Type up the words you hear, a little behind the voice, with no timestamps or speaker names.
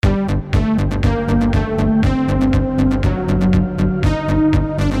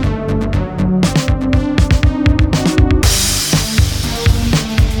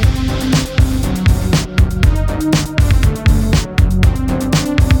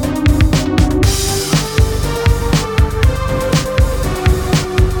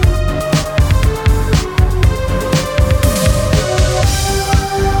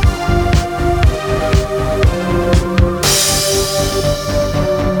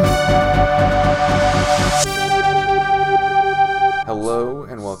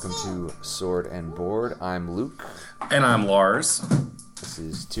Sword and Board. I'm Luke. And I'm Lars. This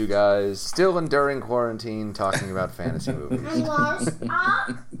is two guys still enduring quarantine talking about fantasy movies. I'm Lars.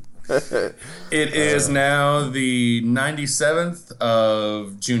 It is now the 97th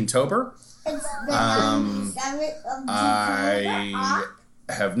of Junetober. It's the 97th of I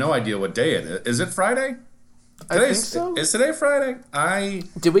have no idea what day it is. Is it Friday? I think so. Is today Friday?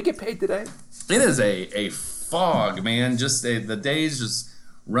 Did we get paid today? It is a fog, man. The days just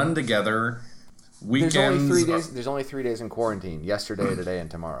run together. Weekends. There's only 3 days in quarantine. Yesterday, today, and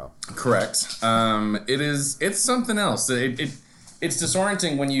tomorrow. Correct. It's something else. It's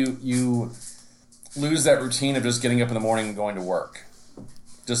disorienting when you lose that routine of just getting up in the morning and going to work.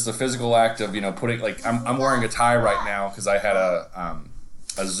 Just the physical act of putting I'm wearing a tie right now because I had a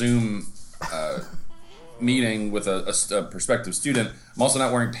Zoom meeting with a prospective student. I'm also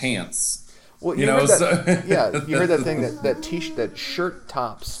not wearing pants. Well, you heard that thing that shirt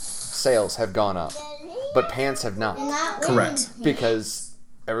tops sales have gone up, but pants have not. Correct. Because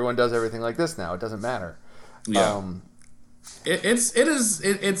everyone does everything like this now. It doesn't matter. Yeah. It's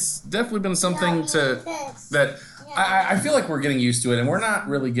definitely been something that I feel like we're getting used to it, and we're not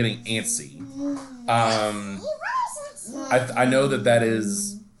really getting antsy. I know that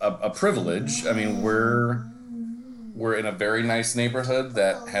is a privilege. I mean, we're in a very nice neighborhood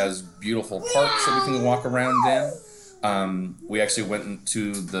that has beautiful parks that we can walk around in. We actually went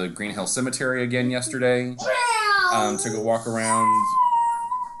into the Green Hill Cemetery again yesterday to go walk around.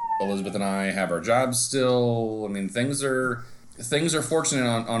 Elizabeth and I have our jobs still. I mean, things are fortunate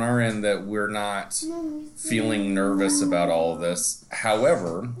on our end that we're not feeling nervous about all of this.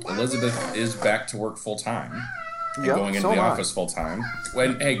 However, Elizabeth is back to work full time. Yep, going into the office full time.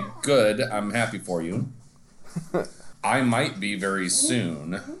 Hey, good. I'm happy for you. I might be very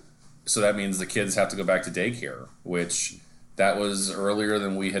soon. So that means the kids have to go back to daycare, which that was earlier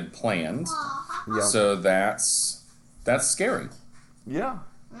than we had planned. Yep. So that's scary. Yeah.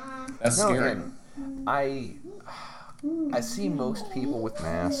 That's scary. I see most people with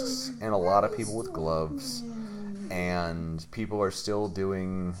masks and a lot of people with gloves, and people are still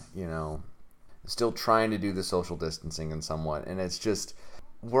doing, still trying to do the social distancing and somewhat, and it's just,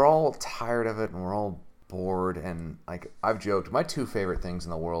 we're all tired of it and we're all bored, and I've joked, my two favorite things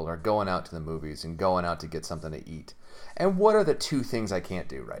in the world are going out to the movies and going out to get something to eat. And what are the two things I can't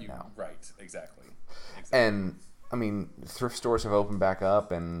do right now? Right, exactly. And I mean, thrift stores have opened back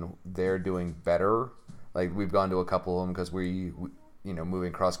up and they're doing better. Like, we've gone to a couple of them because we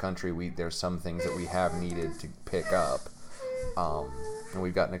moving cross country, there's some things that we have needed to pick up. And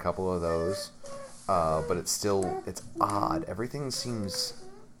we've gotten a couple of those. But it's odd. Everything seems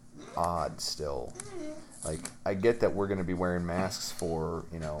odd still. Like, I get that we're going to be wearing masks for,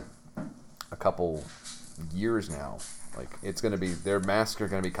 a couple years now. Like, it's going to be, their masks are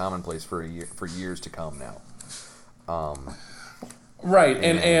going to be commonplace for years to come now. Right,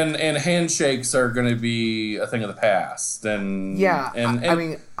 and handshakes are going to be a thing of the past. And yeah, and I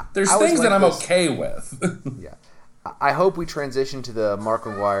mean, there's things that I'm okay with. Yeah, I hope we transition to the Mark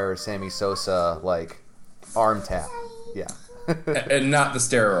McGwire, Sammy Sosa arm tap. Yeah, and not the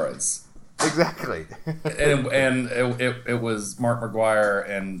steroids. Exactly. and it was Mark McGwire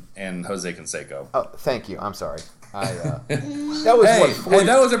and Jose Canseco. Oh, thank you. I'm sorry. That was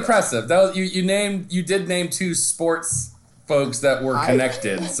that was impressive. That was you did name two sports folks that were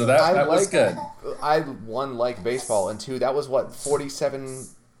connected, so that was good. One, like baseball, and two, that was 47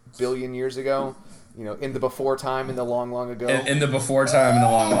 billion years ago. In the before time, in the long, long ago. In the before time, in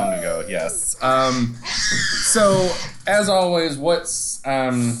the long, long ago. Yes. So as always,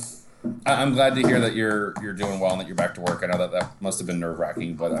 I'm glad to hear that you're doing well and that you're back to work. I know that must have been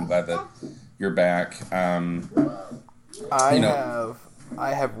nerve-wracking, but I'm glad that you're back. I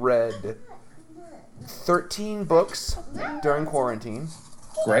have read 13 books during quarantine.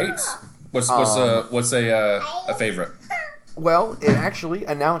 Great. What's a favorite? Well, it actually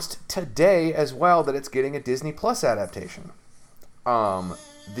announced today as well that it's getting a Disney Plus adaptation. The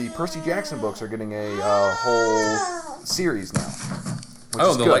Percy Jackson books are getting a whole series now.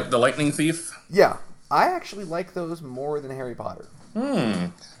 The Lightning Thief? Yeah. I actually like those more than Harry Potter.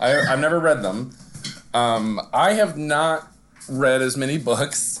 I've never read them. I have not read as many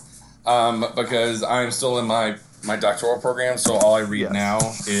books because I'm still in my doctoral program, so all I read now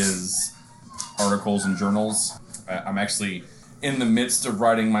is articles and journals. I'm actually in the midst of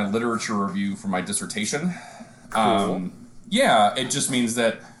writing my literature review for my dissertation. Cool. Yeah, it just means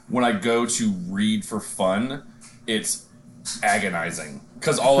that when I go to read for fun, it's agonizing.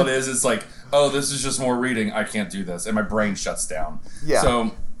 Because all it is like, oh, this is just more reading. I can't do this. And my brain shuts down. Yeah.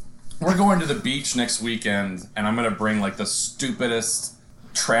 So we're going to the beach next weekend, and I'm going to bring the stupidest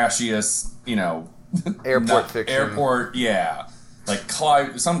trashiest, Airport fiction. Airport, yeah. Like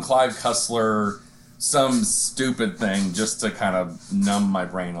Clive Cussler, some stupid thing just to kind of numb my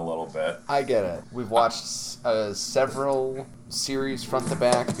brain a little bit. I get it. We've watched several series front to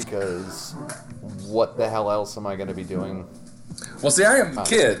back because what the hell else am I going to be doing? Well, see, I have a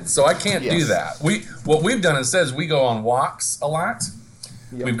kid, so I can't do that. What we've done instead is we go on walks a lot.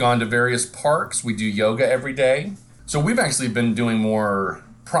 Yep. We've gone to various parks. We do yoga every day. So we've actually been doing more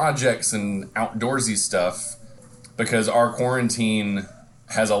projects and outdoorsy stuff because our quarantine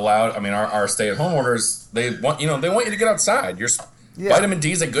has allowed. I mean, our stay-at-home orders. They want you to get outside. Vitamin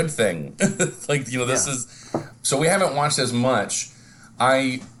D is a good thing. This is. So we haven't watched as much.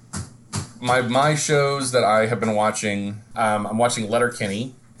 My shows that I have been watching, I'm watching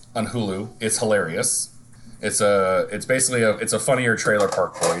Letterkenny on Hulu. It's hilarious. It's basically a funnier Trailer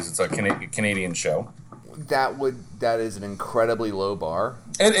Park Boys. It's a Canadian show. That is an incredibly low bar.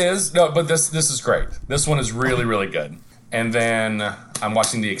 It is. No, but this is great. This one is really, really good. And then I'm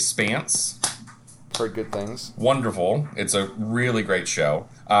watching The Expanse. Heard good things. Wonderful. It's a really great show.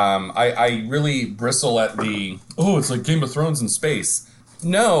 I really bristle at it's like Game of Thrones in space.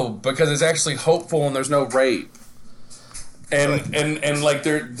 No, because it's actually hopeful and there's no rape. And like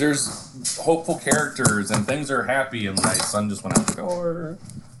there's hopeful characters and things are happy and my son just went out the door.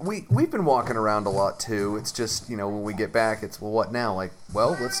 We've been walking around a lot too. It's just, when we get back, it's what now? Like,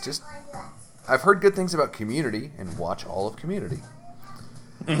 let's just. I've heard good things about Community and watch all of Community.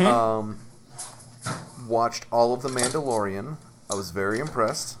 Mm-hmm. Watched all of The Mandalorian. I was very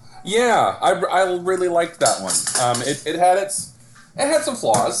impressed. Yeah, I really liked that one. It had some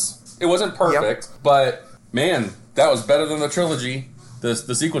flaws. It wasn't perfect, but man, that was better than the trilogy, the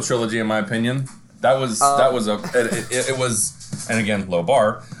sequel trilogy, in my opinion. It was, and again, low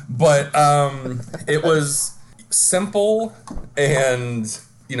bar, but it was simple and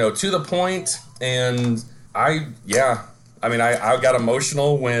to the point, and I got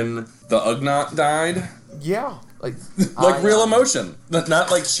emotional when the Ugnaught died. Yeah, like real emotion,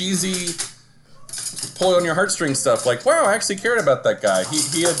 not like cheesy pull on your heartstrings stuff. Like, wow, I actually cared about that guy.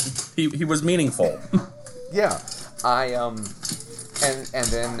 He was meaningful. Yeah, and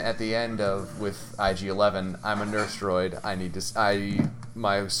then at the end with IG-11, I'm a nurse droid.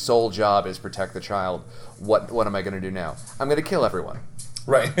 My sole job is protect the child. What am I going to do now? I'm going to kill everyone.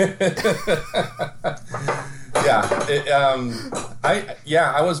 Right.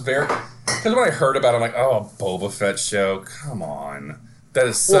 I was very, because when I heard about it, I'm like, oh, a Boba Fett show, come on, that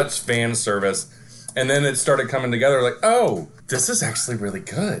is such fan service. And then it started coming together, like, oh, this is actually really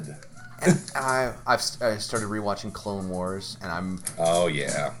good. I started rewatching Clone Wars, and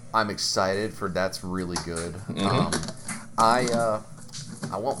I'm excited for that's really good. Mm-hmm.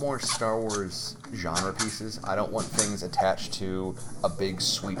 I want more Star Wars genre pieces. I don't want things attached to a big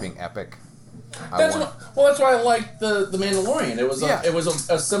sweeping epic. That's why I liked the Mandalorian. It was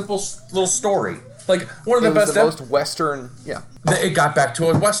a simple little story. Like one of the best. Most Western. Yeah. It got back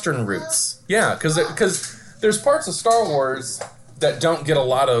to Western roots. Yeah, because there's parts of Star Wars that don't get a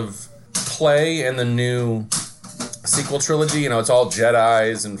lot of play in the new sequel trilogy. It's all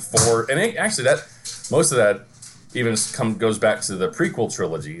Jedis and most of that even goes back to the prequel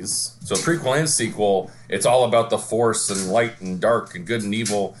trilogies. So prequel and sequel, it's all about the Force and light and dark and good and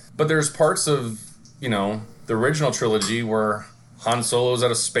evil. But there's parts of, the original trilogy where Han Solo's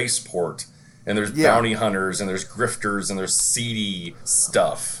at a spaceport and there's bounty hunters and there's grifters and there's seedy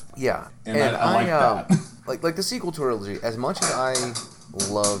stuff. Yeah. And I like that. Like the sequel trilogy, as much as I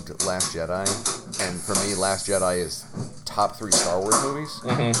loved Last Jedi, and for me, Last Jedi is top 3 Star Wars movies.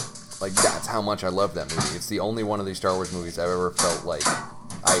 Mm-hmm. Like, that's how much I love that movie. It's the only one of these Star Wars movies I've ever felt like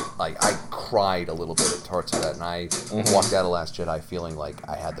I cried a little bit at parts of that, and I walked out of Last Jedi feeling like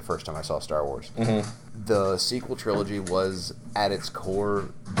I had the first time I saw Star Wars. Mm-hmm. The sequel trilogy was, at its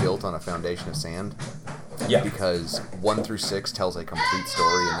core, built on a foundation of sand. Yeah. Because 1 through 6 tells a complete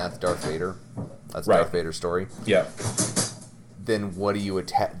story, and that's Darth Vader. That's Darth Vader's story. Yeah. Then what do you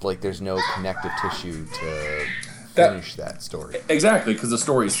attach? Like, there's no connective tissue to finish that story. Exactly, because the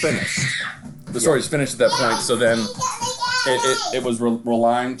story's finished. The story's finished at that point, so then it was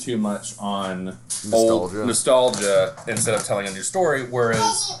relying too much on old nostalgia instead of telling a new story,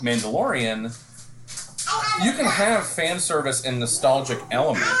 whereas Mandalorian, you can have fan service and nostalgic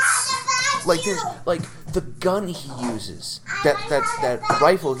elements. Like the gun he uses, that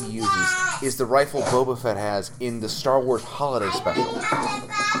rifle he uses is the rifle Boba Fett has in the Star Wars Holiday Special.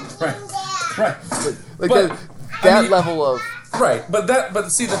 Right. That level of but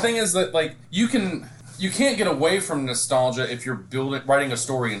see, the thing is that you can't get away from nostalgia if you're writing a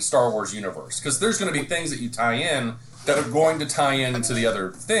story in Star Wars universe, because there's going to be things that you tie in that are going to tie into the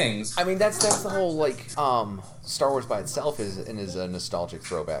other things. I mean, that's the whole, like, Star Wars by itself is a nostalgic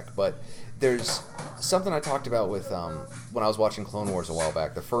throwback, but there's something I talked about with, when I was watching Clone Wars a while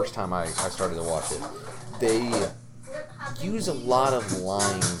back, the first time I started to watch it, they use a lot of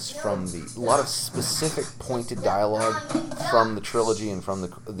lines from a lot of specific pointed dialogue from the trilogy and from the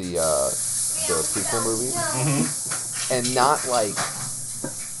prequel movies, and not like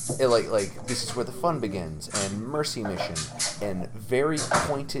this is where the fun begins and Mercy Mission and very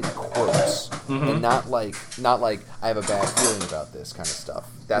pointed quotes, and not like I have a bad feeling about this kind of stuff.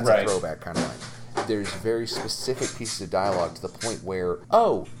 That's a throwback kind of line. There's very specific pieces of dialogue to the point where,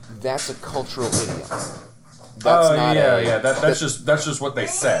 oh, that's a cultural idiom. That's just what they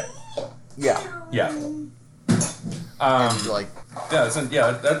say. Yeah. Yeah. And like, that's a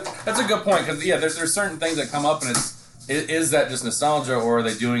good point, because there's certain things that come up, and is that just nostalgia, or are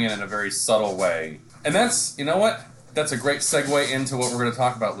they doing it in a very subtle way? And that's, you know what? That's a great segue into what we're going to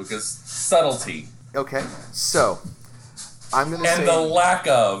talk about, Lucas. Subtlety. Okay, so I'm going to say... And the lack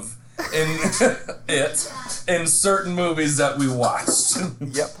of in certain movies that we watched.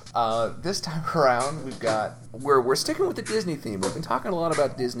 Yep. This time around, we're sticking with the Disney theme. We've been talking a lot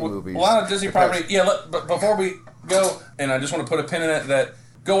about Disney movies. A lot of Disney property. Yeah, but before we go, and I just want to put a pin in it, that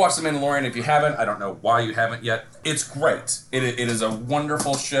go watch The Mandalorian if you haven't. I don't know why you haven't yet. It's great. It is a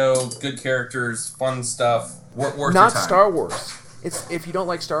wonderful show. Good characters, fun stuff. Worth your time. Not Star Wars. If you don't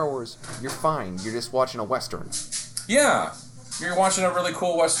like Star Wars, you're fine. You're just watching a Western. Yeah. You're watching a really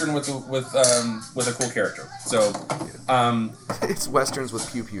cool Western with a cool character. So, it's Westerns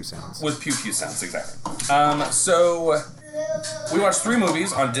with pew pew sounds. With pew pew sounds, exactly. So we watched 3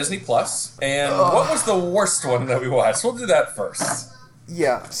 movies on Disney Plus, and what was the worst one that we watched? We'll do that first.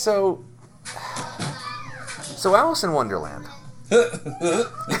 Yeah. So Alice in Wonderland. The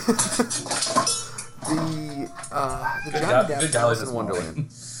Johnny Depp Alice in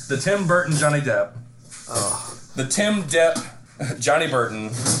Wonderland. The Tim Burton Johnny Depp. The Tim Depp Johnny Burton.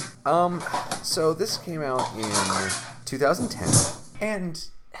 So this came out in 2010, and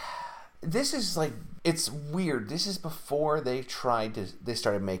this is like, it's weird. This is before they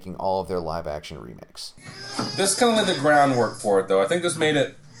started making all of their live action remakes. This kind of laid the groundwork for it, though. I think this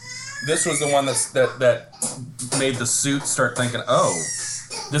was the one that made the suit start thinking, oh,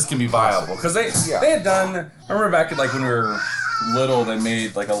 this can be viable, because they had done. I remember back at, like, when we were little, they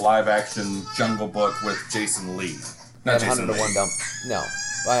made like a live action Jungle Book with Jason Lee. Not Jason Lee. 101 Dumb. No,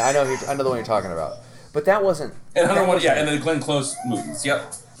 I know the one you're talking about, but that wasn't. And 101, and then the Glenn Close movies.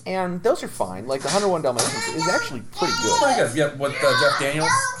 Yep. And those are fine. Like the 101 Dalmatians is actually pretty good. Pretty good. Yep. With Jeff Daniels.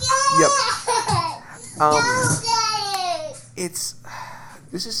 Yep.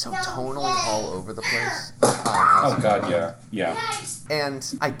 This is so tonally all over the place. Oh God, yeah. And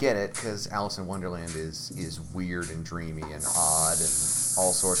I get it, because Alice in Wonderland is weird and dreamy and odd and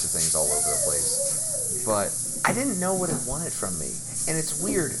all sorts of things all over the place. But I didn't know what it wanted from me. And it's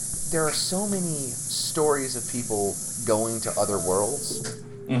weird. There are so many stories of people going to other worlds.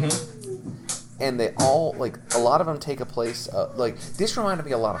 Mm-hmm. And they all, like, a lot of them take a place, like, this reminded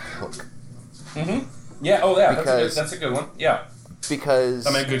me a lot of Hook. Mm-hmm. Yeah, oh yeah, that's a good one. Yeah. Because...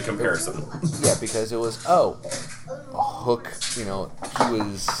 I mean, good comparison. Yeah, because it was, Hook, he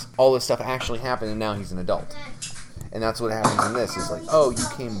was... All this stuff actually happened, and now he's an adult. And that's what happens in this, is like, oh, you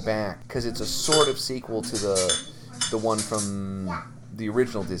came back. Because it's a sort of sequel to the one from the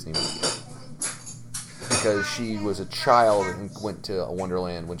original Disney movie. Because she was a child and went to a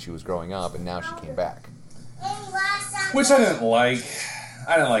Wonderland when she was growing up, and now she came back. Which I didn't like.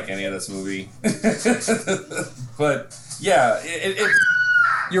 I didn't like any of this movie. But... yeah,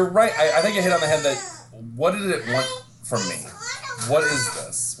 you're right. I think you hit on the head that, what did it want from me? What is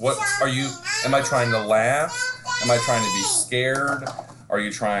this? What are you... Am I trying to laugh? Am I trying to be scared? Are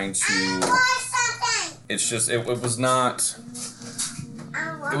you trying to... It's just... It was not...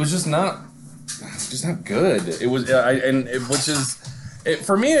 It was just not good. It was...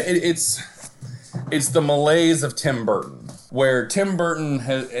 For me, it's the malaise of Tim Burton. Where Tim Burton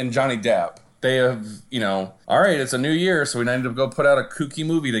and Johnny Depp... They have, all right, it's a new year, so we need to go put out a kooky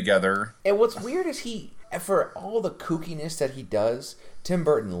movie together. And what's weird is for all the kookiness that he does, Tim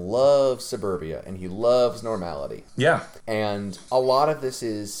Burton loves suburbia, and he loves normality. Yeah. And a lot of this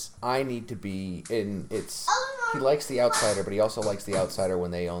is, I need to be he likes The Outsider, but he also likes The Outsider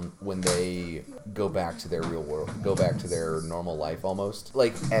when they go back to their real world, go back to their normal life almost.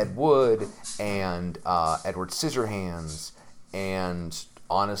 Like Ed Wood and Edward Scissorhands and,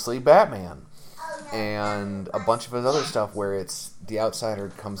 honestly, Batman. And a bunch of his other stuff where it's the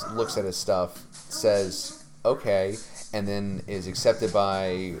outsider looks at his stuff, says, okay, and then is accepted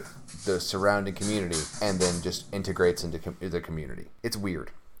by the surrounding community, and then just integrates into the community. It's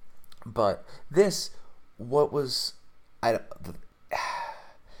weird. But this, what was... The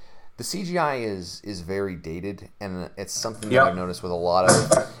CGI is very dated, and it's something that I've noticed with a lot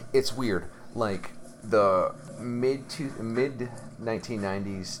of... It's weird. Like, the mid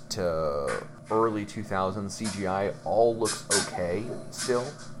 1990s to early 2000s CGI all looks okay still,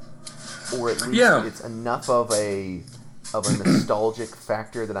 or at least it's enough of a nostalgic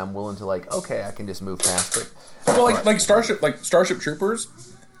factor that I'm willing to, like, okay, I can just move past it. Well, like Starship Troopers,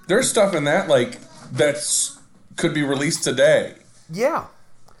 there's stuff in that like that's could be released today. Yeah,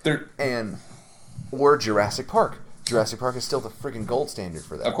 or Jurassic Park. Jurassic Park is still the freaking gold standard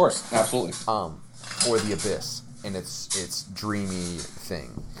for that. Of course, absolutely. Or The Abyss and its dreamy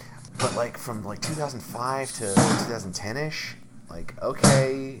thing. But like from like 2005 to 2010ish, like,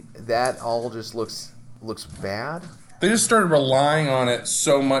 okay, that all just looks bad. They just started relying on it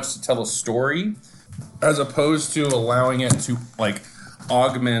so much to tell a story, as opposed to allowing it to like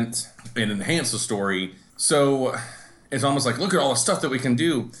augment and enhance the story. So it's almost like, look at all the stuff that we can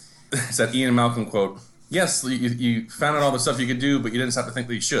do. It's that Ian Malcolm quote. Yes, you found out all the stuff you could do, but you didn't stop to think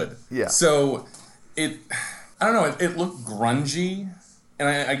that you should. Yeah. So I don't know, it looked grungy. And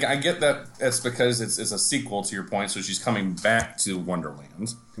I get that it's because it's a sequel to your point, so she's coming back to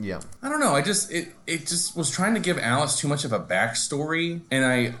Wonderland. Yeah. I don't know. It just was trying to give Alice too much of a backstory,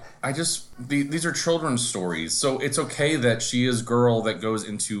 and these are children's stories, so it's okay that she is a girl that goes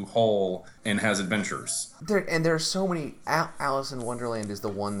into Hull and has adventures. There are so many. Alice in Wonderland is the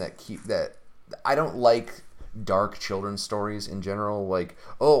one that I don't like. Dark children's stories in general, like,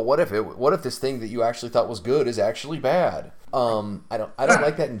 oh, what if this thing that you actually thought was good is actually bad? I don't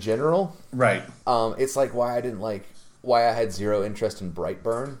like that in general. Right. It's like why I had zero interest in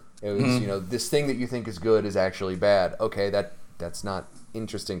Brightburn. It was, this thing that you think is good is actually bad. Okay, that's not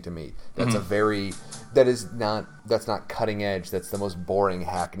interesting to me. That's that's not cutting edge. That's the most boring,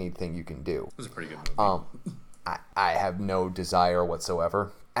 hackneyed thing you can do. It was a pretty good movie. I have no desire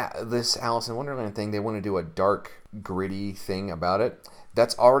whatsoever. This Alice in Wonderland thing, they want to do a dark, gritty thing about it.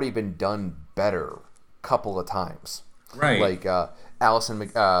 That's already been done better a couple of times. Right. Like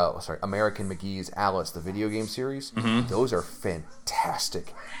American McGee's Alice, the video game series. Mm-hmm. Those are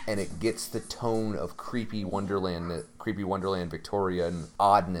fantastic, and it gets the tone of creepy Wonderland Victorian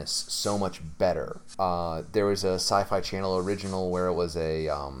oddness so much better. There was a Sci-Fi Channel original where it was I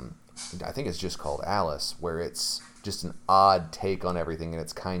think it's just called Alice, where it's just an odd take on everything, and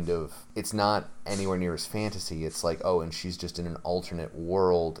it's not anywhere near as fantasy. It's like, oh, and she's just in an alternate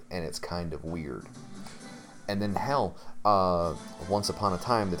world, and it's kind of weird. And then Once Upon a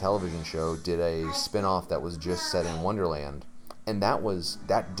Time, the television show, did a spin-off that was just set in Wonderland, and that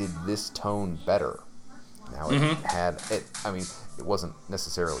did this tone better. Now it wasn't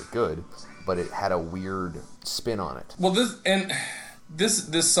necessarily good, but it had a weird spin on it. Well,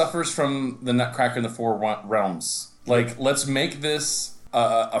 this suffers from the Nutcracker in the Four Realms. Like, let's make this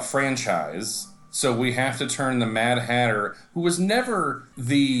a franchise, so we have to turn the Mad Hatter, who was never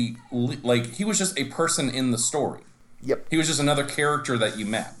he was just a person in the story. Yep. He was just another character that you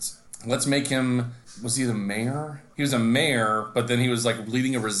met. Let's make him, was he the mayor? He was a mayor, but then he was like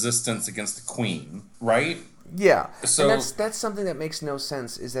leading a resistance against the queen, right? Yeah, so and that's something that makes no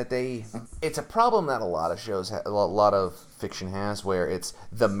sense. Is that it's a problem that a lot of shows, a lot of fiction has, where it's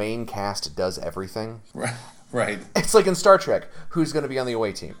the main cast does everything. Right. It's like in Star Trek, who's going to be on the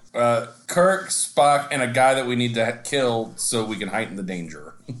away team? Kirk, Spock, and a guy that we need to kill so we can heighten the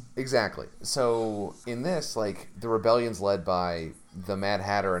danger. Exactly. So in this, like, the rebellion's led by the Mad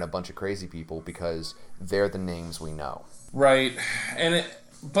Hatter and a bunch of crazy people because they're the names we know. Right,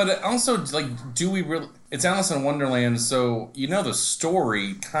 but it also, like, do we really... It's Alice in Wonderland, so you know the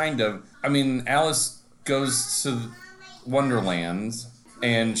story, kind of. I mean, Alice goes to Wonderland,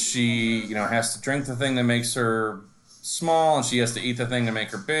 and she, has to drink the thing that makes her small, and she has to eat the thing to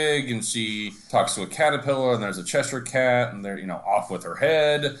make her big, and she talks to a caterpillar, and there's a Cheshire cat, and they're, off with her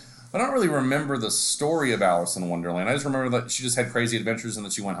head. I don't really remember the story of Alice in Wonderland. I just remember that she just had crazy adventures and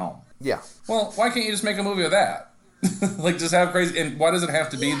that she went home. Yeah. Well, why can't you just make a movie of that? Like, just have crazy... And why does it have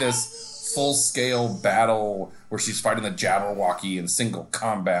to be this full-scale battle where she's fighting the Jabberwocky in single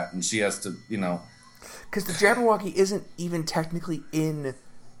combat, and she has to, Because the Jabberwocky isn't even technically in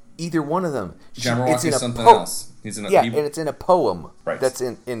either one of them. Jabberwocky's something else. He's in and it's in a poem that's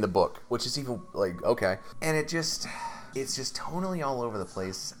in the book, which is even, like, okay. And it's just tonally all over the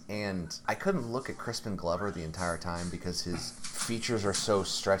place, and I couldn't look at Crispin Glover the entire time because his features are so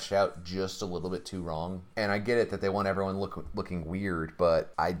stretched out just a little bit too wrong. And I get it that they want everyone looking weird,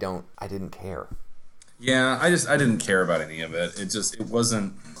 but I didn't care. Yeah, I didn't care about any of it. It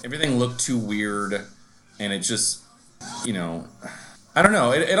wasn't, everything looked too weird, and it just, you know, I don't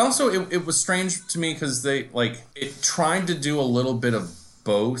know. It was strange to me because it tried to do a little bit of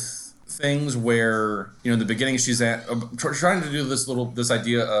both things where, in the beginning she's trying to do this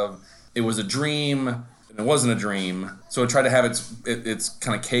idea of it was a dream and it wasn't a dream. So it tried to have its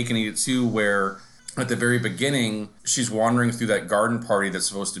kind of cake and eat it too, where at the very beginning she's wandering through that garden party that's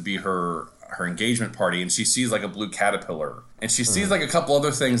supposed to be her engagement party, and she sees like a blue caterpillar, and she sees like a couple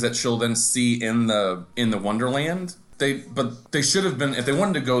other things that she'll then see in the Wonderland. But they should have been, if they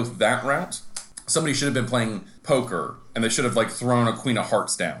wanted to go that route, somebody should have been playing poker, and they should have like thrown a Queen of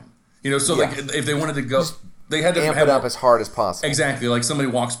Hearts down. Like if they wanted to go, they had to amp it up as hard as possible. Exactly, like somebody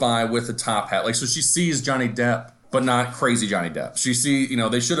walks by with a top hat, like so she sees Johnny Depp, but not crazy Johnny Depp.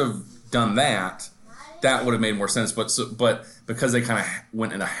 They should have done that. That would have made more sense, but because they kind of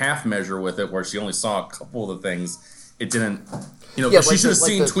went in a half measure with it, where she only saw a couple of the things, it didn't. She should have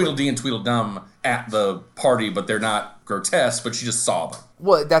seen Tweedledee and Tweedledum at the party, but they're not grotesque. But she just saw them.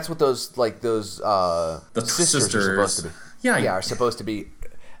 Well, that's what those the sisters are supposed to be. Yeah, are supposed to be.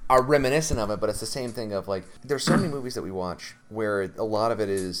 Are reminiscent of it, but it's the same thing of like there's so many movies that we watch where a lot of it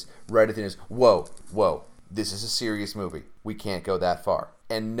is right at the end is whoa, this is a serious movie. We can't go that far.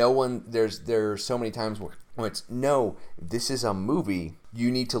 And no one, there's so many times where it's, no, this is a movie. You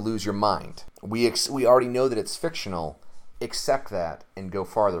need to lose your mind. We already know that it's fictional. Accept that and go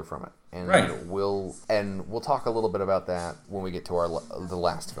farther from it. And right. We'll talk a little bit about that when we get to the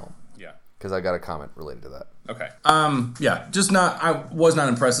last film. Yeah. Because I got a comment related to that. Okay. I was not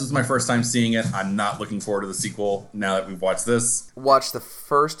impressed. This is my first time seeing it. I'm not looking forward to the sequel now that we've watched this. Watched the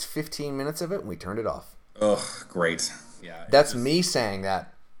first 15 minutes of it and we turned it off. Ugh, great. Yeah, that's me saying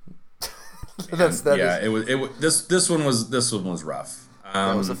that. This one was rough.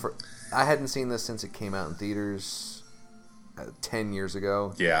 I hadn't seen this since it came out in theaters 10 years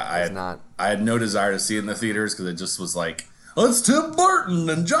ago. Yeah, I had no desire to see it in the theaters because it just was like, oh, it's Tim Burton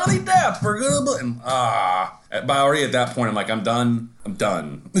and Johnny Depp are gonna. But already at that point, I'm like, I'm done.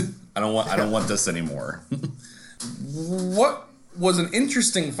 I don't want this anymore. What was an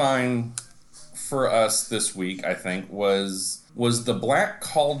interesting find for us this week, I think, was The Black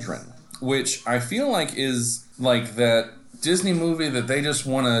Cauldron, which I feel like is like that Disney movie that they just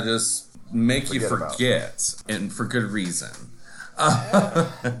want to just make you forget, and for good reason.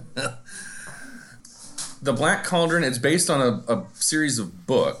 The Black Cauldron, it's based on a series of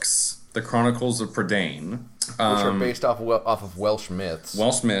books, The Chronicles of Prydain. Which are based off of Welsh myths.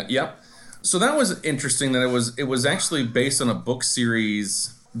 Welsh myth, yep. So that was interesting that it was actually based on a book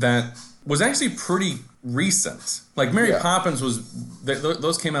series that was actually pretty recent. Like Mary Poppins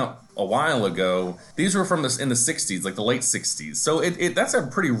those came out a while ago. These were from in the 60s, like the late 60s. So that's a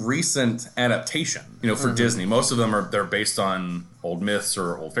pretty recent adaptation, for Disney. Most of them they're based on old myths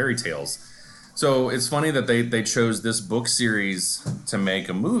or old fairy tales. So it's funny that they chose this book series to make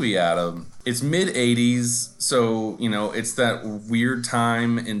a movie out of. It's mid-'80s, so it's that weird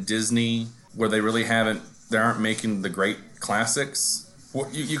time in Disney where they aren't making the great classics.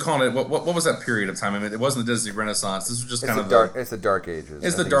 What you called it? What was that period of time? I mean, it wasn't the Disney Renaissance. This was just kind of it's the Dark Ages.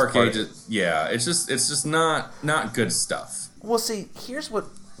 It's the Dark Ages. Yeah, it's just not good stuff. Well, see, here's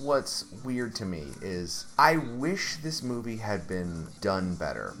what's weird to me is I wish this movie had been done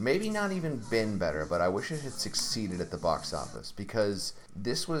better. Maybe not even been better, but I wish it had succeeded at the box office, because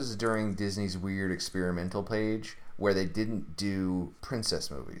this was during Disney's weird experimental page where they didn't do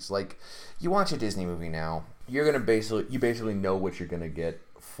princess movies. Like, you watch a Disney movie now, you basically know what you're gonna get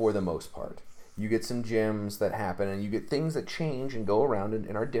for the most part. You get some gems that happen, and you get things that change and go around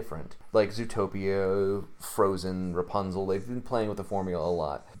and are different. Like Zootopia, Frozen, Rapunzel, they've been playing with the formula a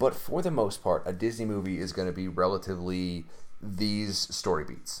lot. But for the most part, a Disney movie is going to be relatively these story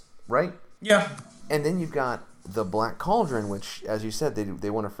beats, right? Yeah. And then you've got The Black Cauldron, which, as you said, they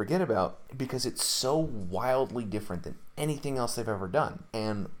want to forget about because it's so wildly different than anything else they've ever done.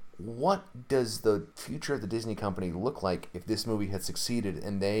 And what does the future of the Disney company look like if this movie had succeeded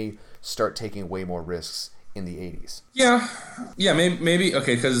and they start taking way more risks in the 80s? Yeah, maybe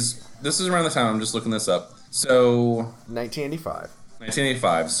okay, because this is around the time, I'm just looking this up. So 1985.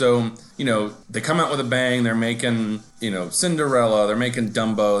 So, they come out with a bang. They're making, Cinderella. They're making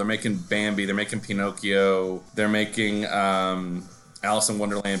Dumbo. They're making Bambi. They're making Pinocchio. They're making Alice in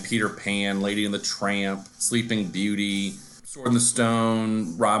Wonderland, Peter Pan, Lady and the Tramp, Sleeping Beauty, Sword in the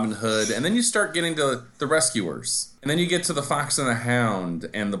Stone, Robin Hood, and then you start getting to The Rescuers. And then you get to The Fox and the Hound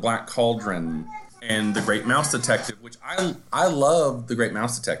and The Black Cauldron and The Great Mouse Detective, which I love The Great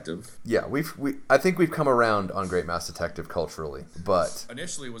Mouse Detective. Yeah, I think we've come around on Great Mouse Detective culturally, but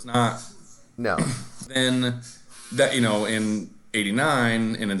initially it was not No. Then that, in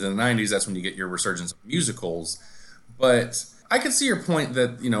 89 and into the 90s, that's when you get your resurgence of musicals. But I could see your point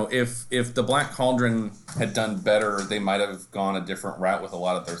that, if the Black Cauldron had done better, they might have gone a different route with a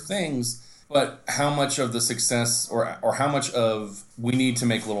lot of their things. But how much of the success or how much of we need to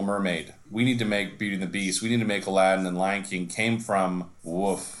make Little Mermaid, we need to make Beauty and the Beast, we need to make Aladdin and Lion King came from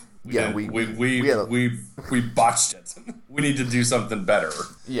woof. We botched it. We need to do something better.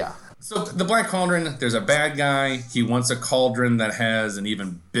 Yeah. So the Black Cauldron, there's a bad guy. He wants a cauldron that has an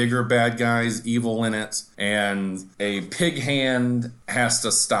even bigger bad guy's evil in it, and a pig hand has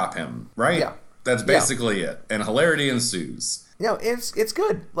to stop him, right? Yeah. That's basically it. And hilarity ensues. No, it's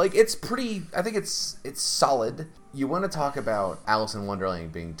good. Like, it's pretty. I think it's solid. You want to talk about Alice in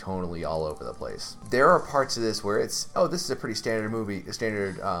Wonderland being tonally all over the place. There are parts of this where this is a pretty standard movie.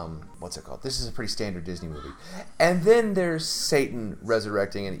 What's it called? This is a pretty standard Disney movie. And then there's Satan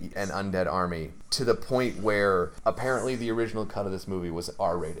resurrecting an undead army to the point where apparently the original cut of this movie was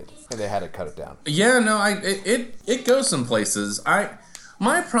R-rated, and they had to cut it down. Yeah, no, it goes some places.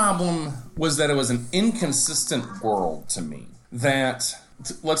 My problem was that it was an inconsistent world to me. Let's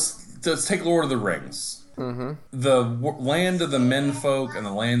take Lord of the Rings. Mm-hmm. The land of the menfolk and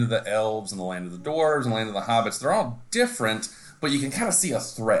the land of the elves and the land of the dwarves and the land of the hobbits, they're all different, but you can kind of see a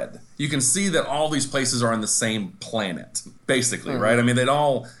thread. You can see that all these places are on the same planet, basically, right? I mean, it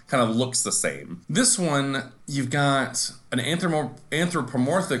all kind of looks the same. This one, you've got an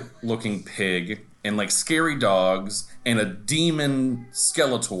anthropomorphic-looking pig and, like, scary dogs and a demon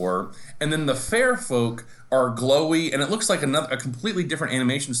Skeletor, and then the fair folk are glowy, and it looks like a completely different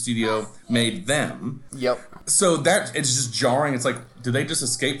animation studio made them. Yep. So that it's just jarring. It's like, did they just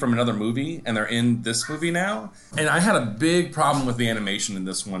escape from another movie and they're in this movie now? And I had a big problem with the animation in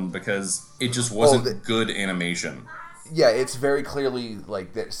this one because it just wasn't good animation. Yeah, it's very clearly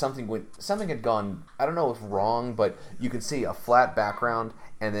like that something had gone, I don't know if wrong, but you can see a flat background,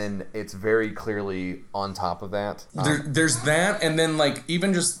 and then it's very clearly on top of that. There's that, and then like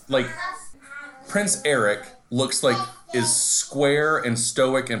even just like Prince Eric looks like is square and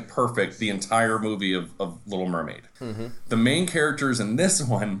stoic and perfect the entire movie of Little Mermaid. Mm-hmm. The main characters in this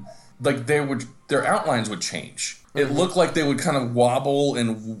one, like their outlines would change. It looked like they would kind of wobble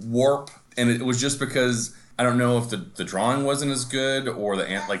and warp, and it was just because I don't know if the drawing wasn't as good or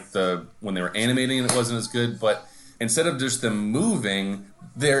when they were animating it wasn't as good, but instead of just them moving,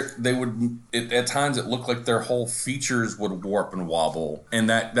 at times it looked like their whole features would warp and wobble, and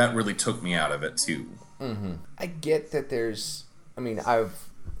that really took me out of it too. Mm-hmm. I get that I've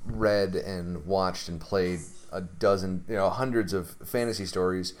read and watched and played a dozen, hundreds of fantasy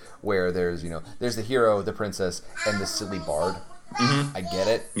stories where there's the hero, the princess, and the silly bard. Mm-hmm. I get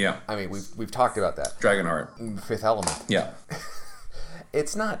it. Yeah. I mean, we've talked about that. Dragonheart. Fifth Element. Yeah.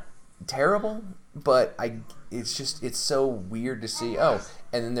 It's not terrible, but it's so weird to see. Oh,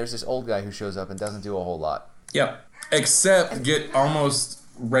 and then there's this old guy who shows up and doesn't do a whole lot. Yeah. Except get almost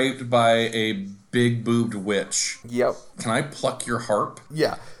raped by a big boobed witch. Yep. Can I pluck your harp?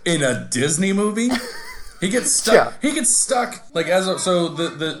 Yeah. In a Disney movie? He gets stuck. Yeah. He gets stuck. Like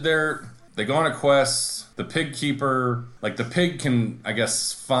they go on a quest. The pig keeper, the pig can, I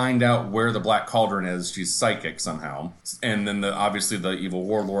guess, find out where the Black Cauldron is. She's psychic somehow. And then obviously the evil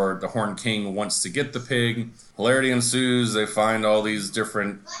warlord, the Horn King, wants to get the pig. Hilarity ensues. They find all these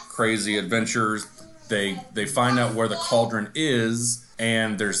different crazy adventures. They find out where the cauldron is,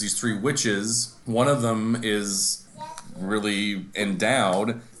 and there's these three witches. One of them is really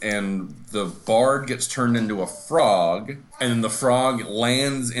endowed, and the bard gets turned into a frog, and then the frog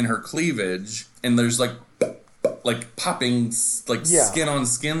lands in her cleavage, and there's like popping skin on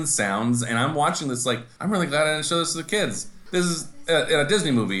skin sounds, and I'm watching this I'm really glad I didn't show this to the kids. This is a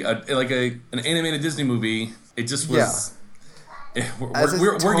Disney movie, an animated Disney movie. It just was. Yeah.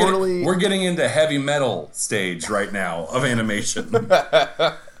 We're getting into heavy metal stage right now of animation. Good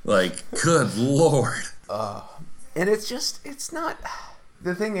lord. And it's not.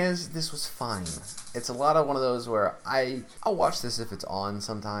 The thing is, this was fine. It's a lot of one of those where I'll watch this if it's on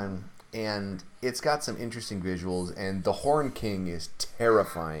sometime, and it's got some interesting visuals, and the Horn King is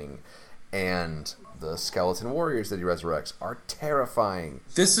terrifying, and the skeleton warriors that he resurrects are terrifying.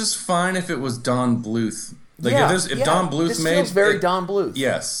 This is fine if it was Don Bluth. If Don Bluth this made feels very Don Bluth.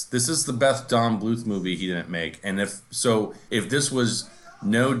 Yes, this is the best Don Bluth movie he didn't make, and if this was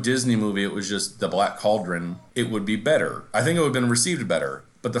no Disney movie, it was just the Black Cauldron, it would be better. I think it would have been received better.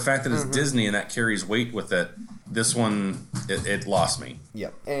 But the fact that it's Disney and that carries weight with it, this one, it lost me.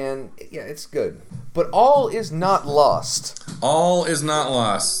 Yep. And, yeah, it's good. But all is not lost. All is not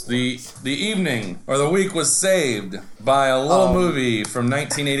lost. The evening or the week was saved by a little movie from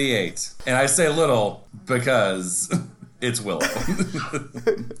 1988. And I say little because it's Willow.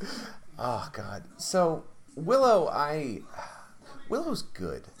 Oh, God. So, Willow's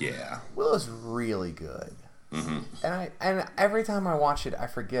good. Yeah. Willow's really good. Mm-hmm. And every time I watch it, I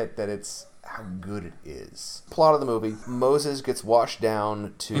forget that it's how good it is. Plot of the movie: Moses gets washed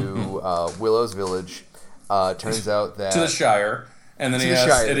down to Willow's village. Turns out that To the Shire. And then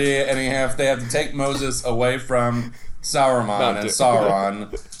they have to take Moses away from Sauron and Sauron.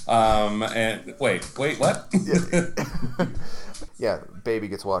 And wait, what? Yeah, baby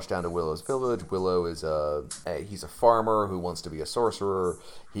gets washed down to Willow's village. Willow is he's a farmer who wants to be a sorcerer.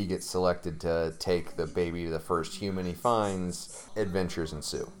 He gets selected to take the baby to the first human he finds. Adventures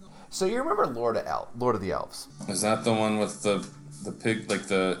ensue. So you remember Lord of the Elves? Is that the one with the pig, like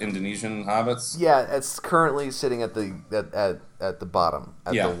the Indonesian hobbits? Yeah, it's currently sitting at the bottom,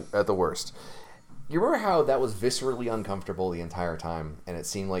 at the worst. You remember how that was viscerally uncomfortable the entire time, and it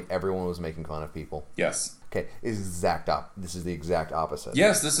seemed like everyone was making fun of people? Yes. Okay, this is the exact opposite.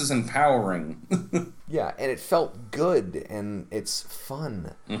 Yes, this is empowering. Yeah, and it felt good, and it's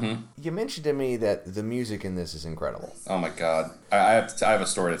fun. Mm-hmm. You mentioned to me that the music in this is incredible. Oh my god. I have a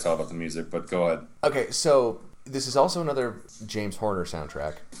story to tell about the music, but go ahead. Okay, so this is also another James Horner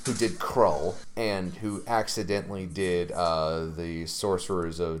soundtrack, who did Krull, and who accidentally did the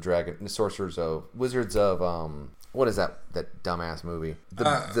Wizards of what is that dumbass movie?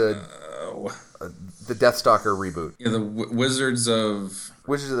 The Deathstalker reboot. Yeah, the Wizards of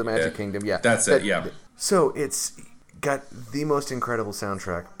the Magic Kingdom. Yeah, that's it. Yeah. So it's got the most incredible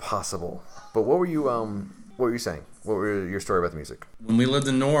soundtrack possible. But what were you saying? What were your story about the music? When we lived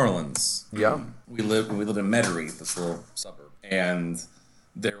in New Orleans, yeah, we lived in Metairie, this little suburb, and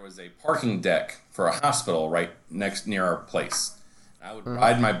there was a parking deck for a hospital right near our place. I would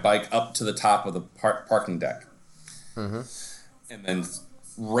ride my bike up to the top of the parking deck, and then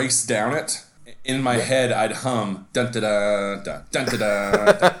race down it. In my head, I'd hum dun da da dun dun da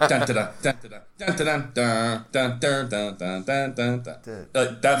da dun da da dun da da dun dun dun dun dun dun dun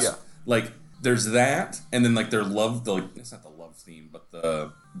dun. That's like there's that, and then like their love. It's not the love theme, but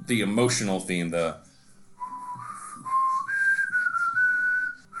the emotional theme. Yeah.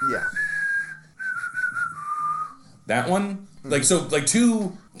 That one, like so, like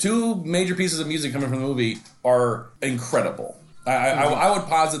two major pieces of music coming from the movie are incredible. I would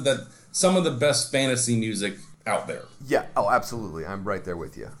posit that some of the best fantasy music out there. Yeah. Oh, absolutely. I'm right there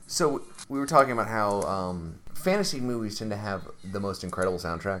with you. So we were talking about how fantasy movies tend to have the most incredible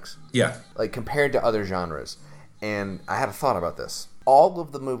soundtracks. Yeah. Like compared to other genres. And I had a thought about this. All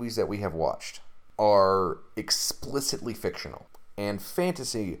of the movies that we have watched are explicitly fictional. And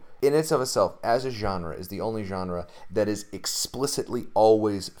fantasy, in and of itself, as a genre, is the only genre that is explicitly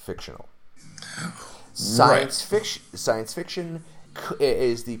always fictional. Science fiction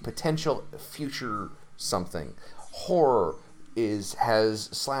is the potential future something. Horror has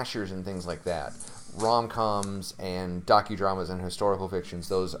slashers and things like that. Rom-coms and docudramas and historical fictions,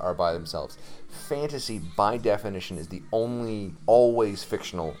 those are by themselves. Fantasy, by definition, is the only always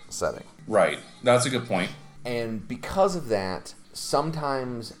fictional setting. Right. That's a good point. And because of that,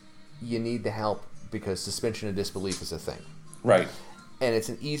 sometimes you need the help because suspension of disbelief is a thing. Right. And it's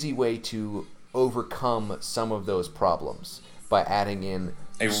an easy way to overcome some of those problems by adding in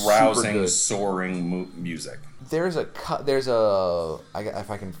a rousing, soaring music. If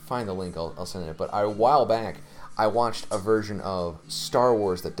I can find the link, I'll send it. But a while back, I watched a version of Star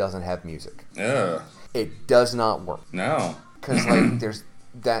Wars that doesn't have music. Ugh. It does not work. No. Because like there's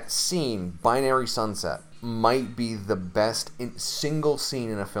that scene, Binary Sunset, might be the best single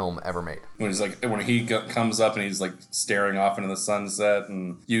scene in a film ever made. When he comes up and he's like staring off into the sunset,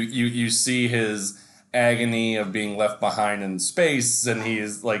 and you see his agony of being left behind in space, and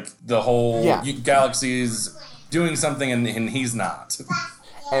he's like the whole galaxy is doing something, and he's not.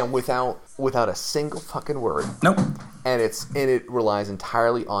 And without a single fucking word. Nope. And it relies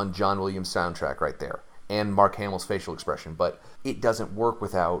entirely on John Williams' soundtrack right there and Mark Hamill's facial expression, but it doesn't work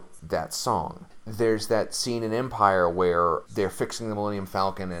without that song. There's that scene in Empire where they're fixing the Millennium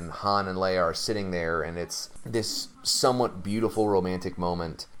Falcon and Han and Leia are sitting there, and it's this somewhat beautiful romantic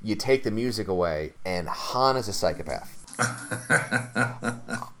moment. You take the music away, and Han is a psychopath.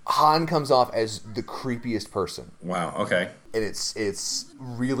 Han comes off as the creepiest person. Wow, okay. And it's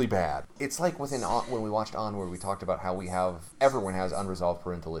really bad. It's like when we watched Onward, we talked about how everyone has unresolved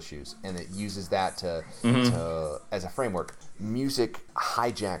parental issues, and it uses that to as a framework. Music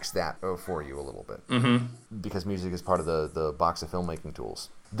hijacks that for you a little bit, because music is part of the box of filmmaking tools.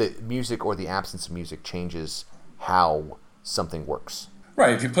 The music or the absence of music changes how something works.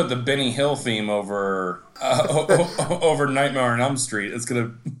 Right, if you put the Benny Hill theme over over Nightmare on Elm Street, it's going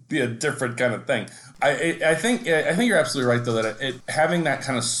to be a different kind of thing. I think you're absolutely right, though, that having that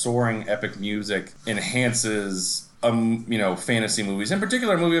kind of soaring epic music enhances fantasy movies. In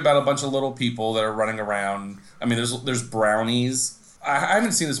particular, a movie about a bunch of little people that are running around. I mean, there's brownies. I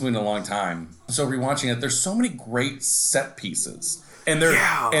haven't seen this movie in a long time, so rewatching it, there's so many great set pieces, and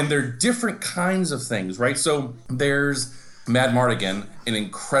they're different kinds of things, right? So there's Madmartigan, an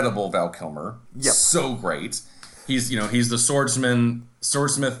incredible Val Kilmer. Yep. So great. He's the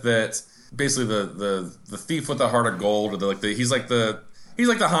swordsmith that basically the thief with the heart of gold, or he's like the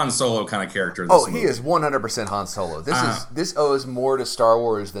Han Solo kind of character. He is 100% Han Solo. This owes more to Star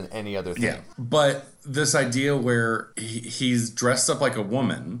Wars than any other thing. Yeah, but this idea where he's dressed up like a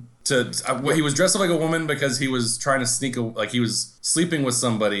woman. He was dressed up like a woman because he was trying to he was sleeping with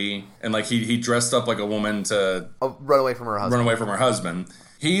somebody, and he dressed up like a woman to run away from her husband.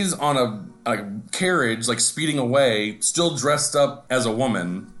 He's on a carriage, speeding away, still dressed up as a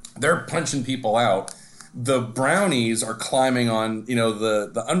woman. They're punching people out. The brownies are climbing on,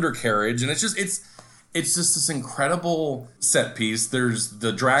 the undercarriage, and it's just this incredible set piece. There's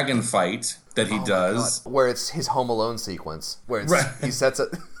the dragon fight that he does, where it's his Home Alone sequence, where he sets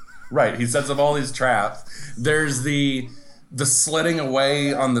it. Right, he sets up all these traps. There's the sledding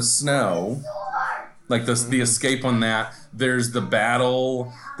away on the snow, the escape on that. There's the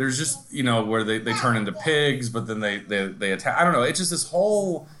battle. There's just where they turn into pigs, but then they attack. I don't know. It's just this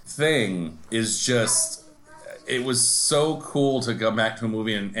whole thing is just. It was so cool to go back to a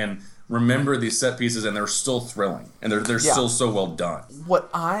movie and remember these set pieces, and they're still thrilling, and they're still so well done.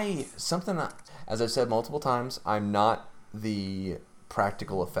 As I've said multiple times, I'm not the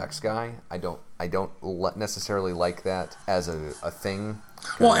practical effects guy. I don't necessarily like that as a thing.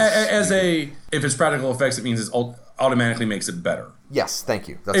 Well, if it's practical effects, it means it automatically makes it better. Yes, thank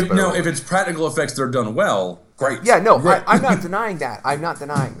you. If it's practical effects that are done well, great. Yeah, no, great. I'm not denying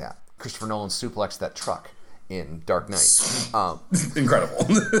that. Christopher Nolan suplexed that truck in Dark Knight. Incredible.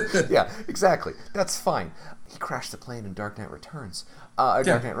 Yeah, exactly. That's fine. He crashed the plane in Dark Knight Returns.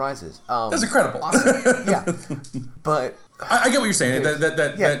 Dark Knight Rises. That's incredible. Awesome. Yeah, but I get what you're saying.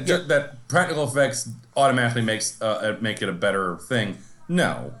 That practical effects automatically make it a better thing.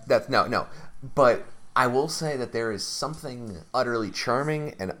 No. No. But I will say that there is something utterly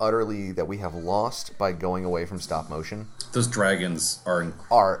charming and utterly that we have lost by going away from stop motion. Those dragons are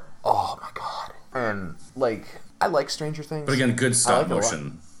oh my god. And I like Stranger Things. But again, good stop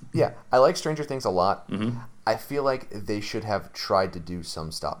motion. Yeah, I like Stranger Things a lot. Mm-hmm. I feel like they should have tried to do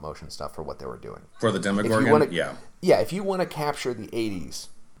some stop motion stuff for what they were doing. For the Demogorgon? Yeah. Yeah, if you want to capture the 80s,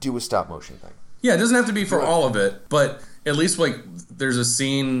 do a stop motion thing. Yeah, it doesn't have to be for all of it, but at least there's a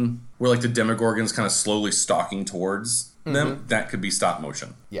scene where the Demogorgon's kind of slowly stalking towards them. That could be stop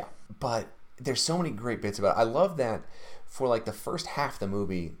motion. Yeah, but there's so many great bits about it. I love that for the first half of the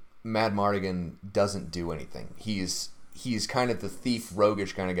movie, Madmartigan doesn't do anything. He's kind of the thief,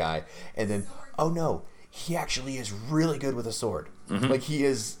 roguish kind of guy, and then oh no, he actually is really good with a sword.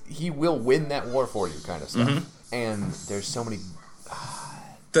 Mm-hmm. He will win that war for you, kind of stuff. Mm-hmm. And there's so many.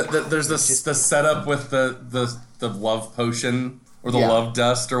 There's the setup with the love potion or the love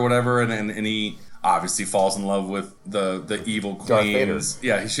dust or whatever, and he obviously falls in love with the evil queen. Darth Vader.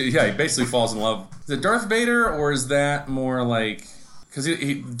 Yeah, he basically falls in love. Is it Darth Vader, or is that more because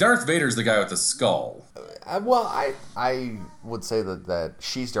Darth Vader's the guy with the skull? I would say that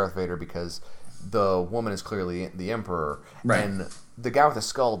she's Darth Vader because the woman is clearly the Emperor, right. And the guy with the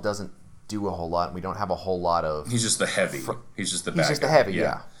skull doesn't do a whole lot. And we don't have a whole lot of. He's just the heavy. He's just the bad guy. He's just the heavy,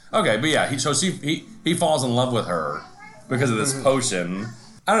 yeah. Okay, but yeah, he falls in love with her because of this potion.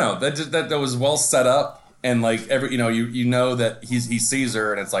 I don't know. That was well set up, and you know that he sees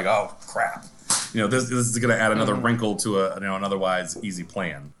her, and it's oh crap. This is going to add another wrinkle to an otherwise easy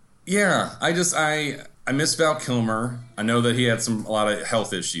plan. Yeah, I miss Val Kilmer. I know that he had a lot of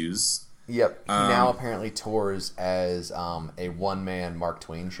health issues. Yep. He now apparently tours as a one-man Mark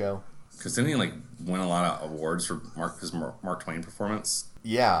Twain show. Because didn't he win a lot of awards for his Mark Twain performance?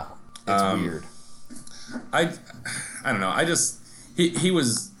 Yeah, it's weird. I don't know. He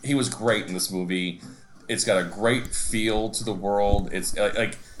was great in this movie. It's got a great feel to the world. It's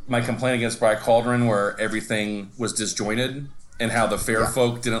my complaint against Brian Cauldron, where everything was disjointed and how the fair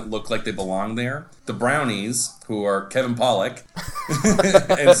folk didn't look like they belonged there. The brownies, who are Kevin Pollak,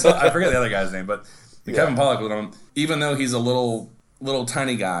 and so I forget the other guy's name, but Kevin Pollak, even though he's a little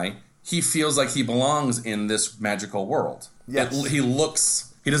tiny guy, he feels like he belongs in this magical world. Yes.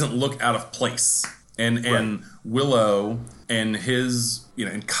 He doesn't look out of place. And Willow and his,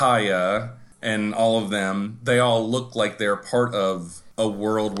 and Kaya and all of them, they all look like they're part of a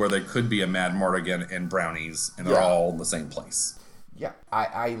world where there could be a Mad Mardigan and brownies, and they're all in the same place. Yeah,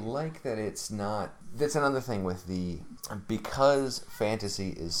 I like that it's not... That's another thing with because fantasy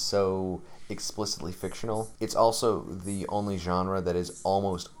is so explicitly fictional, it's also the only genre that is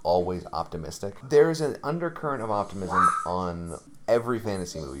almost always optimistic. There's an undercurrent of optimism on every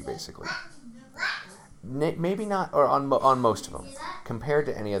fantasy movie, basically. Maybe not, or on most of them, compared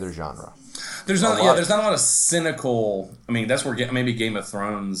to any other genre. There's not a lot of cynical... I mean, that's where maybe Game of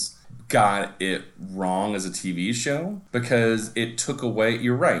Thrones got it wrong as a TV show, because it took away...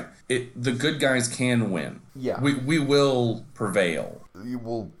 You're right. The good guys can win. Yeah. We will prevail.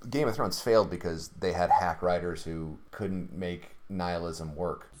 Well, Game of Thrones failed because they had hack writers who couldn't make nihilism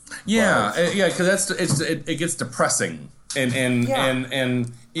work. Yeah, because it gets depressing,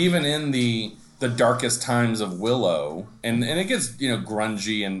 and even in the darkest times of Willow, and it gets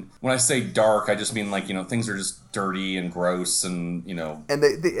grungy, and when I say dark, I just mean things are just dirty and gross, and And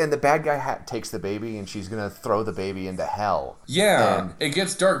the bad guy takes the baby, and she's gonna throw the baby into hell. Yeah, it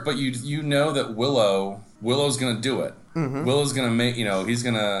gets dark, but you know that Willow's gonna do it. Mm-hmm. Willow's gonna make he's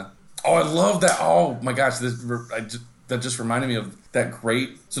gonna. Oh, I love that! Oh my gosh, that just reminded me of that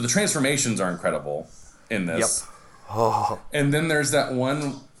great. So the transformations are incredible in this. Yep. Oh. And then there's that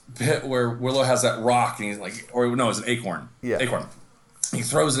one bit where Willow has that rock, and he's like, or no, it's an acorn. Yeah. Acorn. He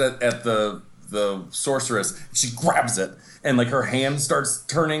throws it at the sorceress. She grabs it, and her hand starts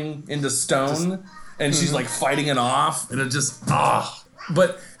turning into stone, and she's fighting it off, and it just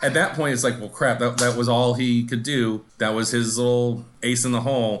But at that point, it's like, well, crap. That was all he could do. That was his little ace in the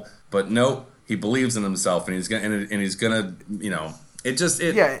hole. But nope, he believes in himself, and he's gonna.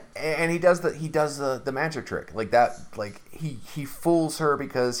 Yeah, and he does the magic trick like that. Like he fools her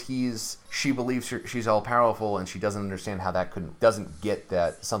because she believes she's all powerful, and she doesn't understand how that doesn't get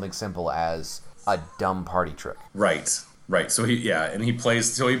that something simple as a dumb party trick. Right. So he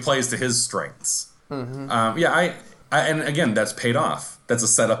plays to his strengths. Mm-hmm. And again, that's paid off. That's a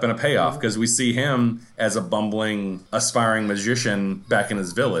setup and a payoff, because we see him as a bumbling, aspiring magician back in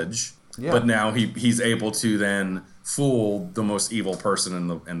his village, but now he's able to then fool the most evil person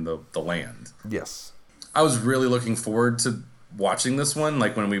in the land. Yes. I was really looking forward to watching this one.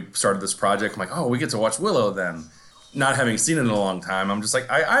 Like when we started this project, I'm like, oh, we get to watch Willow then. Not having seen it in a long time, I'm just like,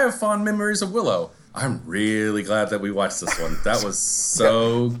 I have fond memories of Willow. I'm really glad that we watched this one. That was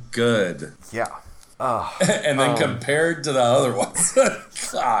so good. Yeah. And then compared to the other ones,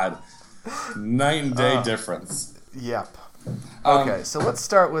 God, night and day difference. Yep. Okay, so let's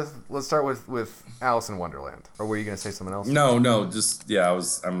start with Alice in Wonderland. Or were you going to say something else? No, just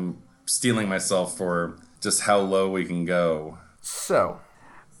I'm stealing myself for just how low we can go. So,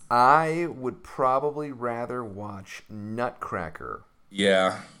 I would probably rather watch Nutcracker.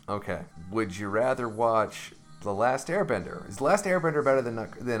 Yeah. Okay. Would you rather watch The Last Airbender? Is The Last Airbender better than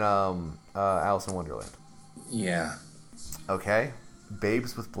Alice in Wonderland? Yeah. Okay.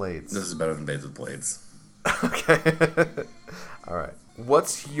 Babes with Blades. This is better than Babes with Blades. Okay. All right.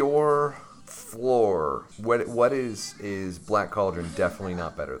 What's your floor? What is Black Cauldron definitely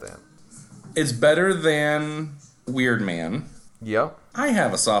not better than? It's better than Weird Man. Yep. I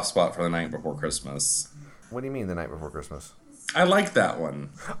have a soft spot for The Night Before Christmas. What do you mean The Night Before Christmas? I like that one.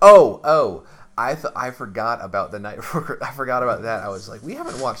 Oh. I forgot about The Night Before. I forgot about that. I was like, we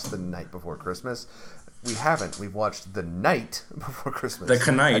haven't watched The Night Before Christmas. We haven't. We've watched The Night Before Christmas.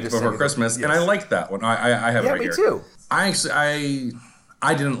 The Night Before Christmas, yes. And I like that one. I have it right here. Yeah, me too.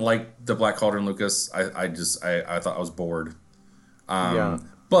 I didn't like the Black Cauldron, Lucas. I thought I was bored.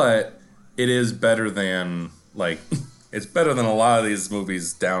 But it is better than it's better than a lot of these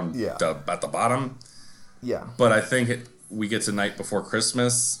movies down at the bottom. Yeah. But I think we get to Night Before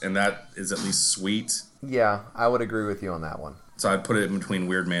Christmas, and that is at least sweet. Yeah, I would agree with you on that one. So I'd put it in between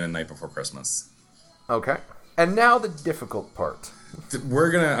Weird Man and Night Before Christmas. Okay. And now the difficult part.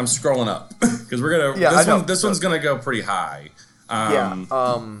 I'm scrolling up because this one's gonna go pretty high.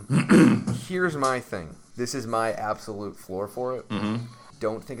 Here's my thing. This is my absolute floor for it. Mm-hmm.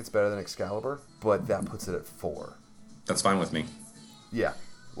 Don't think it's better than Excalibur, but that puts it at 4. That's fine with me. Yeah,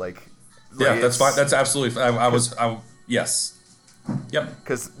 that's fine. That's absolutely. Yes. Yep.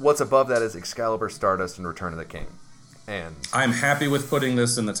 Because what's above that is Excalibur, Stardust, and Return of the King, and I'm happy with putting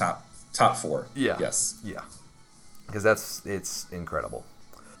this in the top 4. Yeah. Yes. Yeah. Because it's incredible.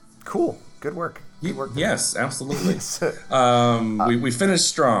 Cool. Good work. Good work. Yes, absolutely. We finished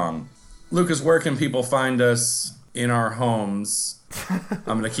strong. Lucas, where can people find us in our homes?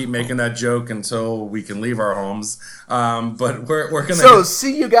 I'm going to keep making that joke until we can leave our homes. But we're going to... So,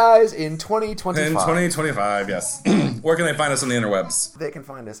 see you guys in 2025. In 2025, yes. Where can they find us on the interwebs? They can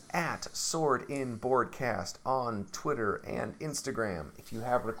find us at Sword in Boardcast on Twitter and Instagram. If you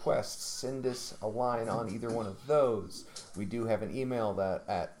have requests, send us a line on either one of those. We do have an email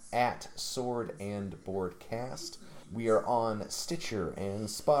at Sword and Boardcast. We are on Stitcher and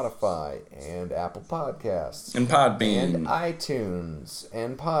Spotify and Apple Podcasts. And Podbean. And iTunes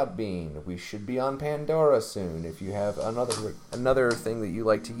and Podbean. We should be on Pandora soon. If you have another thing that you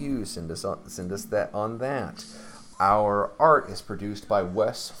like to use, send us that on that. Our art is produced by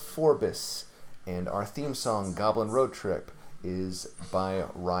Wes Forbis, and our theme song, Goblin Road Trip, is by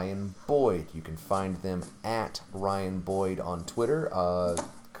Ryan Boyd. You can find them at Ryan Boyd on Twitter.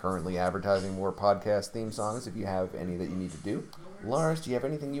 Currently advertising more podcast theme songs if you have any that you need to do. Lars, do you have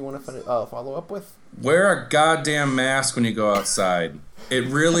anything you want to follow up with? Wear a goddamn mask when you go outside. It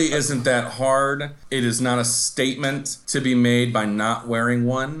really isn't that hard. It is not a statement to be made by not wearing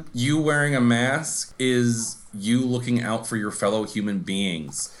one. You wearing a mask is you looking out for your fellow human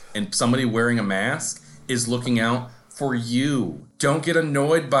beings. And somebody wearing a mask is looking out for you. Don't get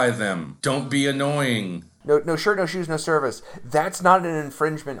annoyed by them. Don't be annoying. No shirt, no shoes, no service. That's not an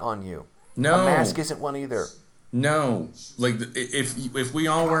infringement on you. No. A mask isn't one either. No. Like, if we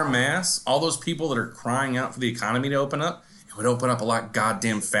all wear masks, all those people that are crying out for the economy to open up, it would open up a lot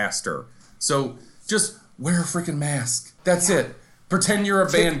goddamn faster. So just wear a freaking mask. That's it. Pretend you're a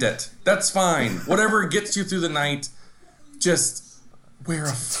bandit. That's fine. Whatever gets you through the night, just wear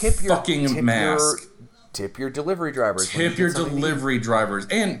a fucking mask. Tip your delivery drivers. Tip your delivery drivers.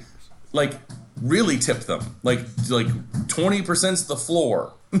 And, like, really tip them. Like 20%'s the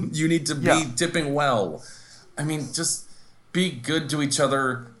floor. You need to be tipping well. I mean, just be good to each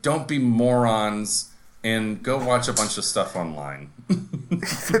other. Don't be morons. And go watch a bunch of stuff online.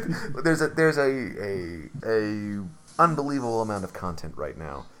 There's a unbelievable amount of content right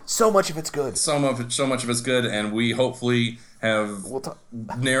now. So much of it's good. So much of it's good, and we hopefully have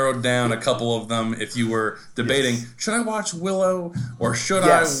narrowed down a couple of them. If you were debating, should I watch Willow or should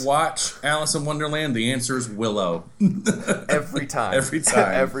I watch Alice in Wonderland? The answer is Willow. Every time. Every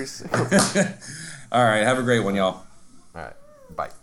time. Every single time. All right, have a great one, y'all. All right, bye.